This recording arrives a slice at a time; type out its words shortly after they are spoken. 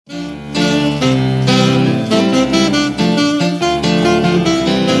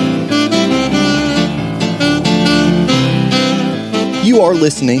are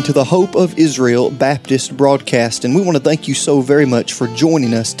listening to the Hope of Israel Baptist broadcast, and we want to thank you so very much for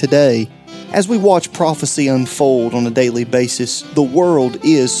joining us today. As we watch prophecy unfold on a daily basis, the world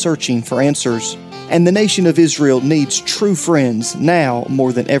is searching for answers, and the nation of Israel needs true friends now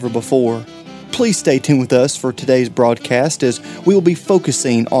more than ever before. Please stay tuned with us for today's broadcast as we will be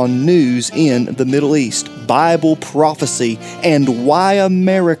focusing on news in the Middle East, Bible prophecy, and why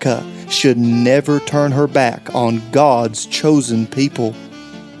America should never turn her back on God's chosen people.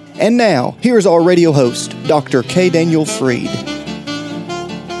 And now, here's our radio host, Dr. K. Daniel Freed.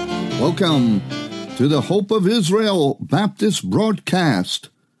 Welcome to the Hope of Israel Baptist broadcast.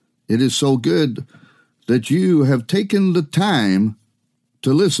 It is so good that you have taken the time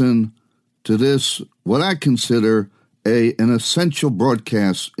to listen to this, what I consider an essential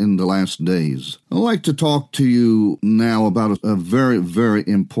broadcast in the last days. I'd like to talk to you now about a very, very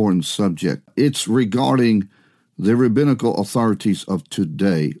important subject. It's regarding the rabbinical authorities of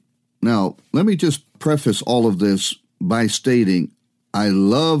today. Now, let me just preface all of this by stating I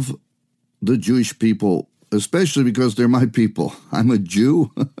love the Jewish people, especially because they're my people. I'm a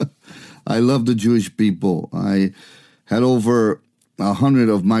Jew. I love the Jewish people. I had over 100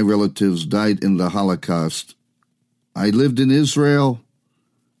 of my relatives died in the Holocaust. I lived in Israel.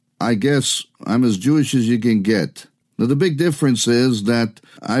 I guess I'm as Jewish as you can get. Now, the big difference is that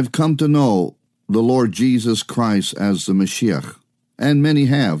I've come to know the Lord Jesus Christ as the Mashiach, and many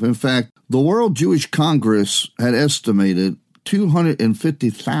have. In fact, the World Jewish Congress had estimated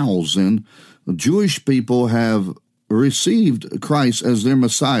 250,000 Jewish people have received Christ as their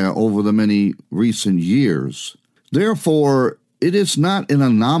Messiah over the many recent years. Therefore, it is not an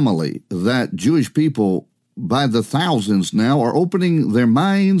anomaly that Jewish people by the thousands now are opening their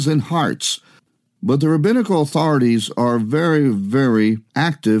minds and hearts. But the rabbinical authorities are very, very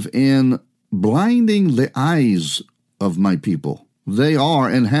active in blinding the eyes of my people. They are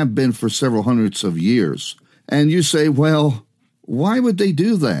and have been for several hundreds of years. And you say, well, why would they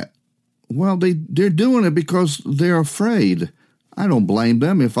do that? Well, they're doing it because they're afraid. I don't blame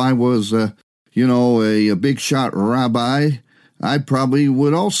them. If I was, a big shot rabbi, I probably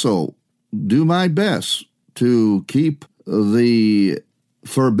would also do my best to keep the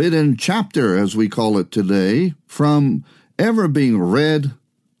forbidden chapter, as we call it today, from ever being read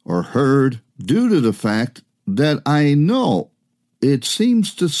or heard due to the fact that I know it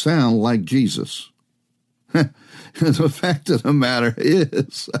seems to sound like Jesus. The fact of the matter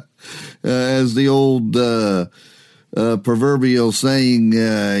is, as the old proverbial saying,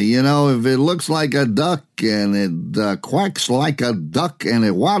 if it looks like a duck and it quacks like a duck and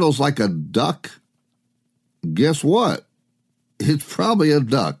it waddles like a duck, guess what? It's probably a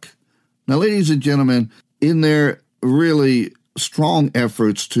duck. Now, ladies and gentlemen, in their really strong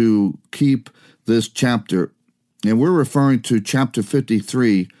efforts to keep this chapter, and we're referring to chapter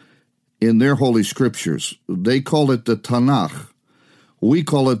 53 in their Holy Scriptures, they call it the Tanakh. We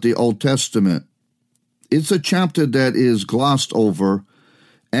call it the Old Testament. It's a chapter that is glossed over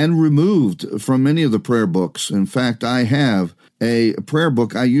and removed from many of the prayer books. In fact, I have a prayer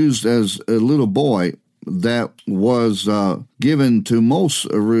book I used as a little boy that was given to most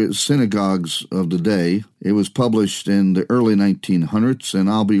synagogues of the day. It was published in the early 1900s, and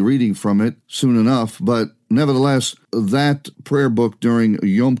I'll be reading from it soon enough. But nevertheless, that prayer book during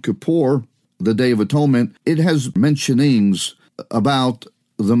Yom Kippur, the Day of Atonement, it has mentionings about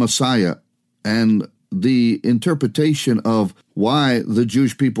the Messiah and the interpretation of why the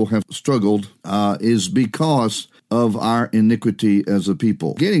Jewish people have struggled is because of our iniquity as a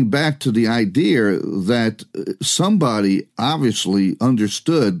people. Getting back to the idea that somebody obviously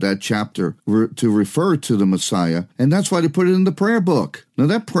understood that chapter to refer to the Messiah, and that's why they put it in the prayer book. Now,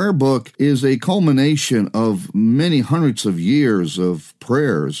 that prayer book is a culmination of many hundreds of years of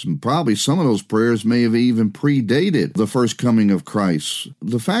prayers, and probably some of those prayers may have even predated the first coming of Christ.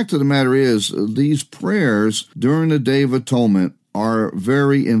 The fact of the matter is, these prayers during the Day of Atonement are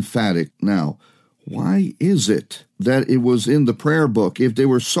very emphatic. Now, why is it that it was in the prayer book? If they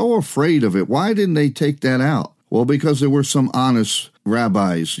were so afraid of it, why didn't they take that out? Well, because there were some honest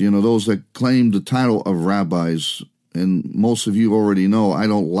rabbis, those that claimed the title of rabbis. And most of you already know I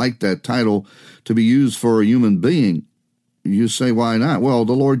don't like that title to be used for a human being. You say, why not? Well,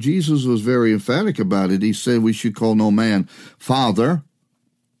 the Lord Jesus was very emphatic about it. He said we should call no man father.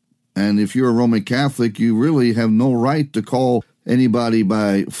 And if you're a Roman Catholic, you really have no right to call anybody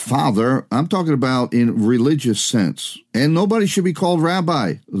by father. I'm talking about in religious sense. And nobody should be called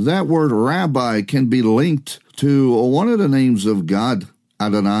rabbi. That word rabbi can be linked to one of the names of God,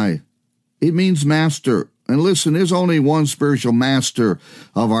 Adonai. It means master. And listen, there's only one spiritual master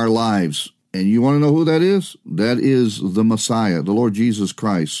of our lives, And you want to know who that is? That is the Messiah, the Lord Jesus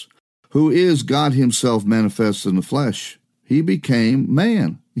Christ, who is God himself manifest in the flesh. He became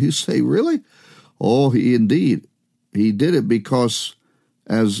man. You say, really? Oh, he indeed. He did it because,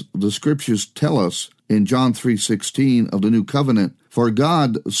 as the scriptures tell us in John 3:16 of the New Covenant, for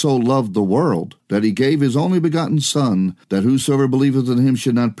God so loved the world that he gave his only begotten Son, that whosoever believeth in him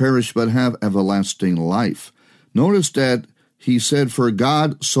should not perish but have everlasting life. Notice that he said, for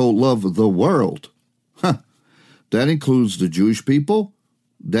God so loved the world. That includes the Jewish people.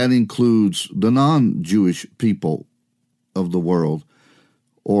 That includes the non-Jewish people of the world,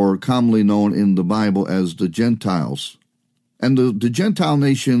 or commonly known in the Bible as the Gentiles. And the Gentile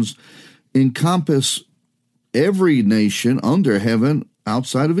nations encompass every nation under heaven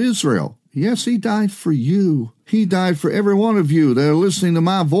outside of Israel. Yes, he died for you. He died for every one of you that are listening to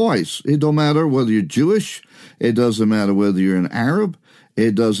my voice. It don't matter whether you're Jewish. It doesn't matter whether you're an Arab.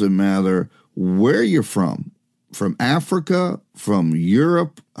 It doesn't matter where you're from Africa, from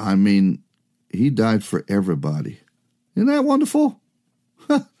Europe. I mean, he died for everybody. Isn't that wonderful?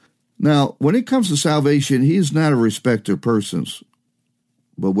 Now, when it comes to salvation, he is not a respecter of persons.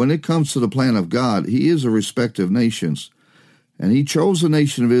 But when it comes to the plan of God, he is a respecter of nations. And he chose the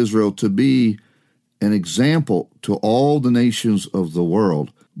nation of Israel to be an example to all the nations of the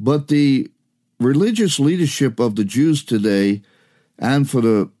world. But the religious leadership of the Jews today, and for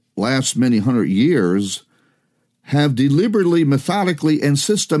the last many hundred years, have deliberately, methodically, and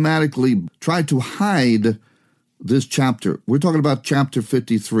systematically tried to hide this chapter. We're talking about chapter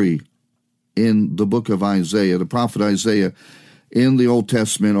 53 in the book of Isaiah, the prophet Isaiah in the Old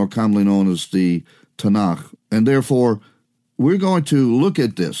Testament, or commonly known as the Tanakh. And therefore, we're going to look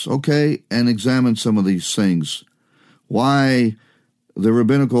at this, okay, and examine some of these things. Why the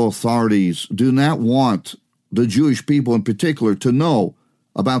rabbinical authorities do not want the Jewish people in particular to know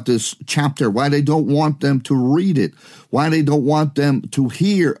about this chapter, why they don't want them to read it, why they don't want them to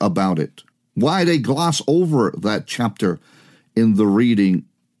hear about it, why they gloss over that chapter in the reading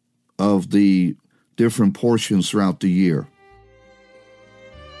of the different portions throughout the year.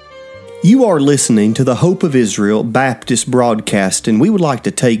 You are listening to the Hope of Israel Baptist broadcast, and we would like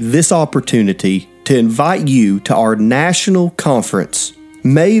to take this opportunity to invite you to our national conference,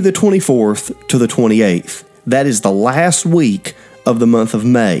 May the 24th to the 28th. That is the last week of the month of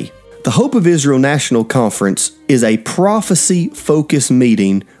May. The Hope of Israel National Conference is a prophecy-focused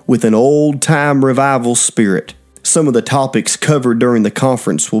meeting with an old-time revival spirit. Some of the topics covered during the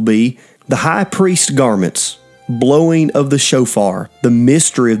conference will be the high priest garments, blowing of the shofar, the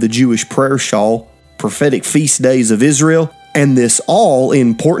mystery of the Jewish prayer shawl, prophetic feast days of Israel, and this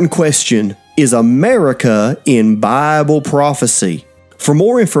all-important question, is America in Bible prophecy? For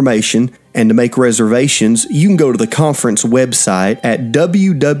more information and to make reservations, you can go to the conference website at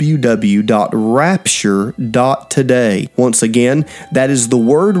www.rapture.today. Once again, that is the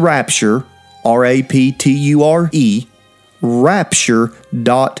word rapture, R-A-P-T-U-R-E,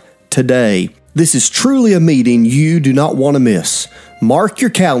 rapture.today. This is truly a meeting you do not want to miss. Mark your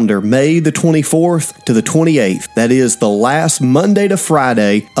calendar, May the 24th to the 28th. That is the last Monday to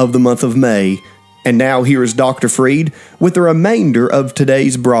Friday of the month of May. And now here is Dr. Freed with the remainder of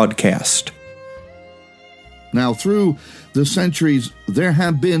today's broadcast. Now, through the centuries, there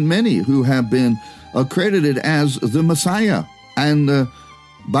have been many who have been accredited as the Messiah. And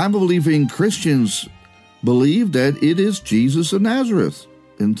Bible-believing Christians believe that it is Jesus of Nazareth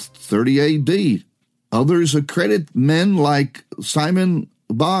in 30 A.D. Others accredit men like Simon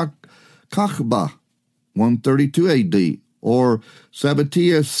Bar Kokhba, 132 A.D., or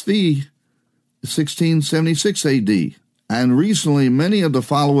Sabbatai Tzvi, 1676 A.D. And recently, many of the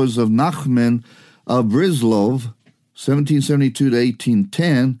followers of Nachman of Bryslov, 1772 to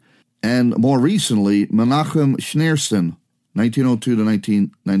 1810, and more recently, Menachem Schneerson, 1902 to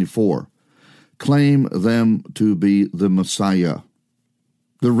 1994, claim them to be the Messiah.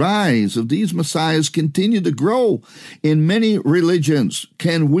 The rise of these messiahs continue to grow in many religions.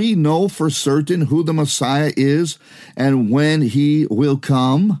 Can we know for certain who the Messiah is and when he will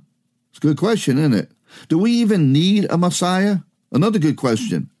come? It's a good question, isn't it? Do we even need a Messiah? Another good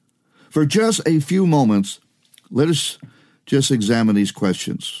question. For just a few moments, let us just examine these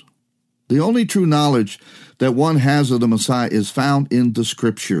questions. The only true knowledge that one has of the Messiah is found in the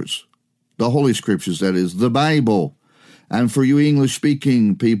Scriptures, the Holy Scriptures, that is, the Bible. And for you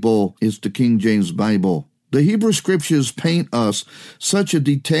English-speaking people, it's the King James Bible. The Hebrew Scriptures paint us such a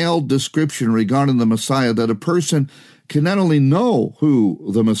detailed description regarding the Messiah that a person can not only know who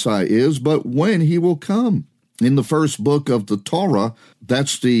the Messiah is, but when he will come. In the first book of the Torah,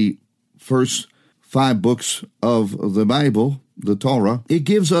 that's the first 5 books of the Bible, the Torah, it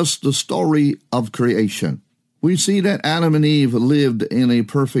gives us the story of creation. We see that Adam and Eve lived in a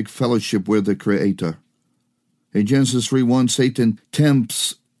perfect fellowship with the Creator. In Genesis 3:1, Satan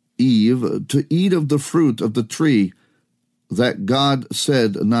tempts Eve to eat of the fruit of the tree that God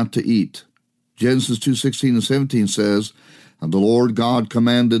said not to eat. Genesis 2:16 and 17 says, "And the Lord God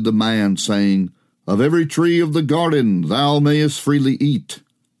commanded the man, saying, Of every tree of the garden thou mayest freely eat,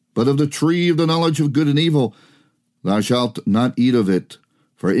 but of the tree of the knowledge of good and evil thou shalt not eat of it.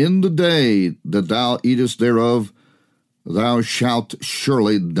 For in the day that thou eatest thereof thou shalt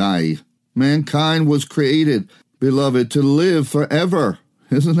surely die." Mankind was created, beloved, to live forever.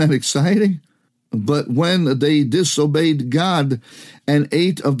 Isn't that exciting? But when they disobeyed God and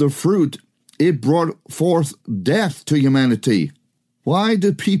ate of the fruit, it brought forth death to humanity. Why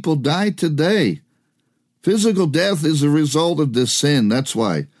do people die today? Physical death is a result of this sin, that's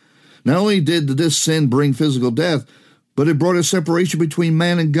why. Not only did this sin bring physical death, but it brought a separation between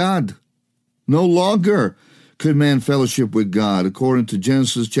man and God. No longer could man fellowship with God. According to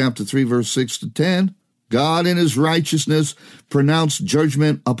Genesis chapter 3, verse 6 to 10, God in his righteousness pronounced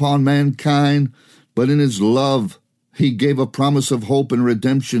judgment upon mankind, but in his love he gave a promise of hope and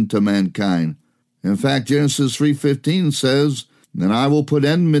redemption to mankind. In fact, Genesis 3:15 says, "And I will put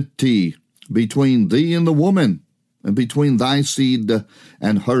enmity between thee and the woman, and between thy seed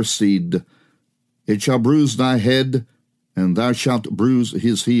and her seed. It shall bruise thy head, and thou shalt bruise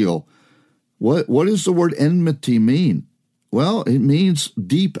his heel." What does the word enmity mean? Well, it means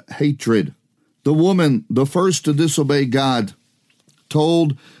deep hatred. The woman, the first to disobey God,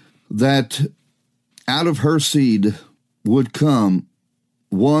 told that out of her seed would come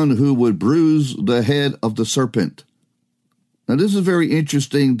one who would bruise the head of the serpent. Now, this is very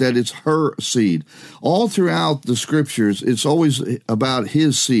interesting that it's her seed. All throughout the scriptures, it's always about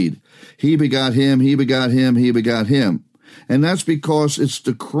his seed. He begot him, he begot him, he begot him. And that's because it's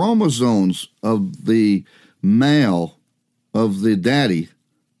the chromosomes of the male, of the daddy,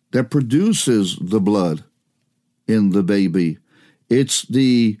 that produces the blood in the baby. It's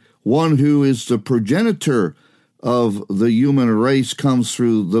the one who is the progenitor of the human race comes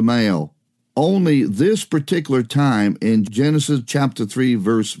through the male. Only this particular time in Genesis chapter 3,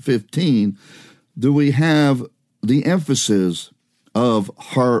 verse 15, do we have the emphasis of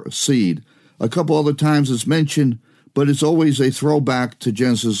her seed. A couple other times it's mentioned, but it's always a throwback to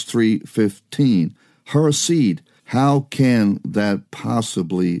Genesis 3:15. Her seed. How can that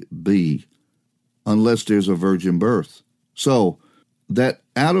possibly be unless there's a virgin birth? So that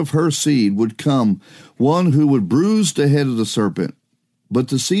out of her seed would come one who would bruise the head of the serpent, but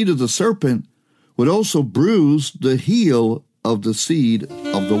the seed of the serpent would also bruise the heel of the seed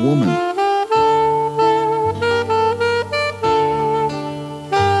of the woman.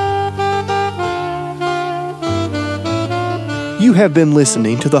 You have been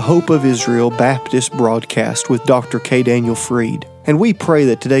listening to the Hope of Israel Baptist broadcast with Dr. K. Daniel Freed, and we pray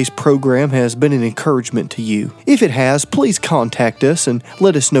that today's program has been an encouragement to you. If it has, please contact us and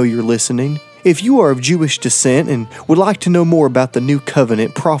let us know you're listening. If you are of Jewish descent and would like to know more about the new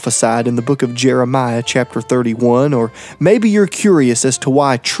covenant prophesied in the book of Jeremiah chapter 31, or maybe you're curious as to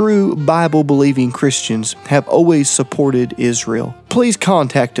why true Bible-believing Christians have always supported Israel, please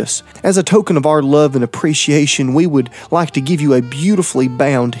contact us. As a token of our love and appreciation, we would like to give you a beautifully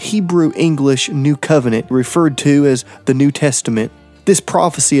bound Hebrew-English New Covenant referred to as the New Testament. This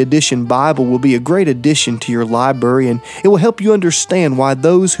Prophecy Edition Bible will be a great addition to your library, and it will help you understand why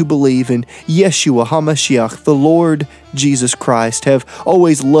those who believe in Yeshua HaMashiach, the Lord Jesus Christ, have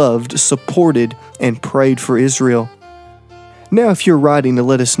always loved, supported, and prayed for Israel. Now, if you're writing to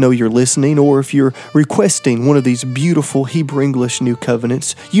let us know you're listening, or if you're requesting one of these beautiful Hebrew-English New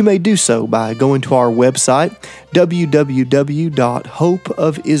Covenants, you may do so by going to our website,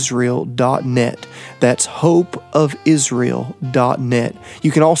 www.hopeofisrael.net. That's hopeofisrael.net.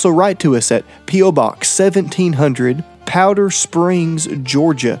 You can also write to us at P.O. Box 1700, Powder Springs,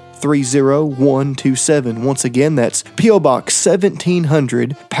 Georgia 30127. Once again, that's P.O. Box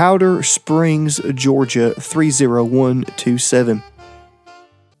 1700, Powder Springs, Georgia 30127.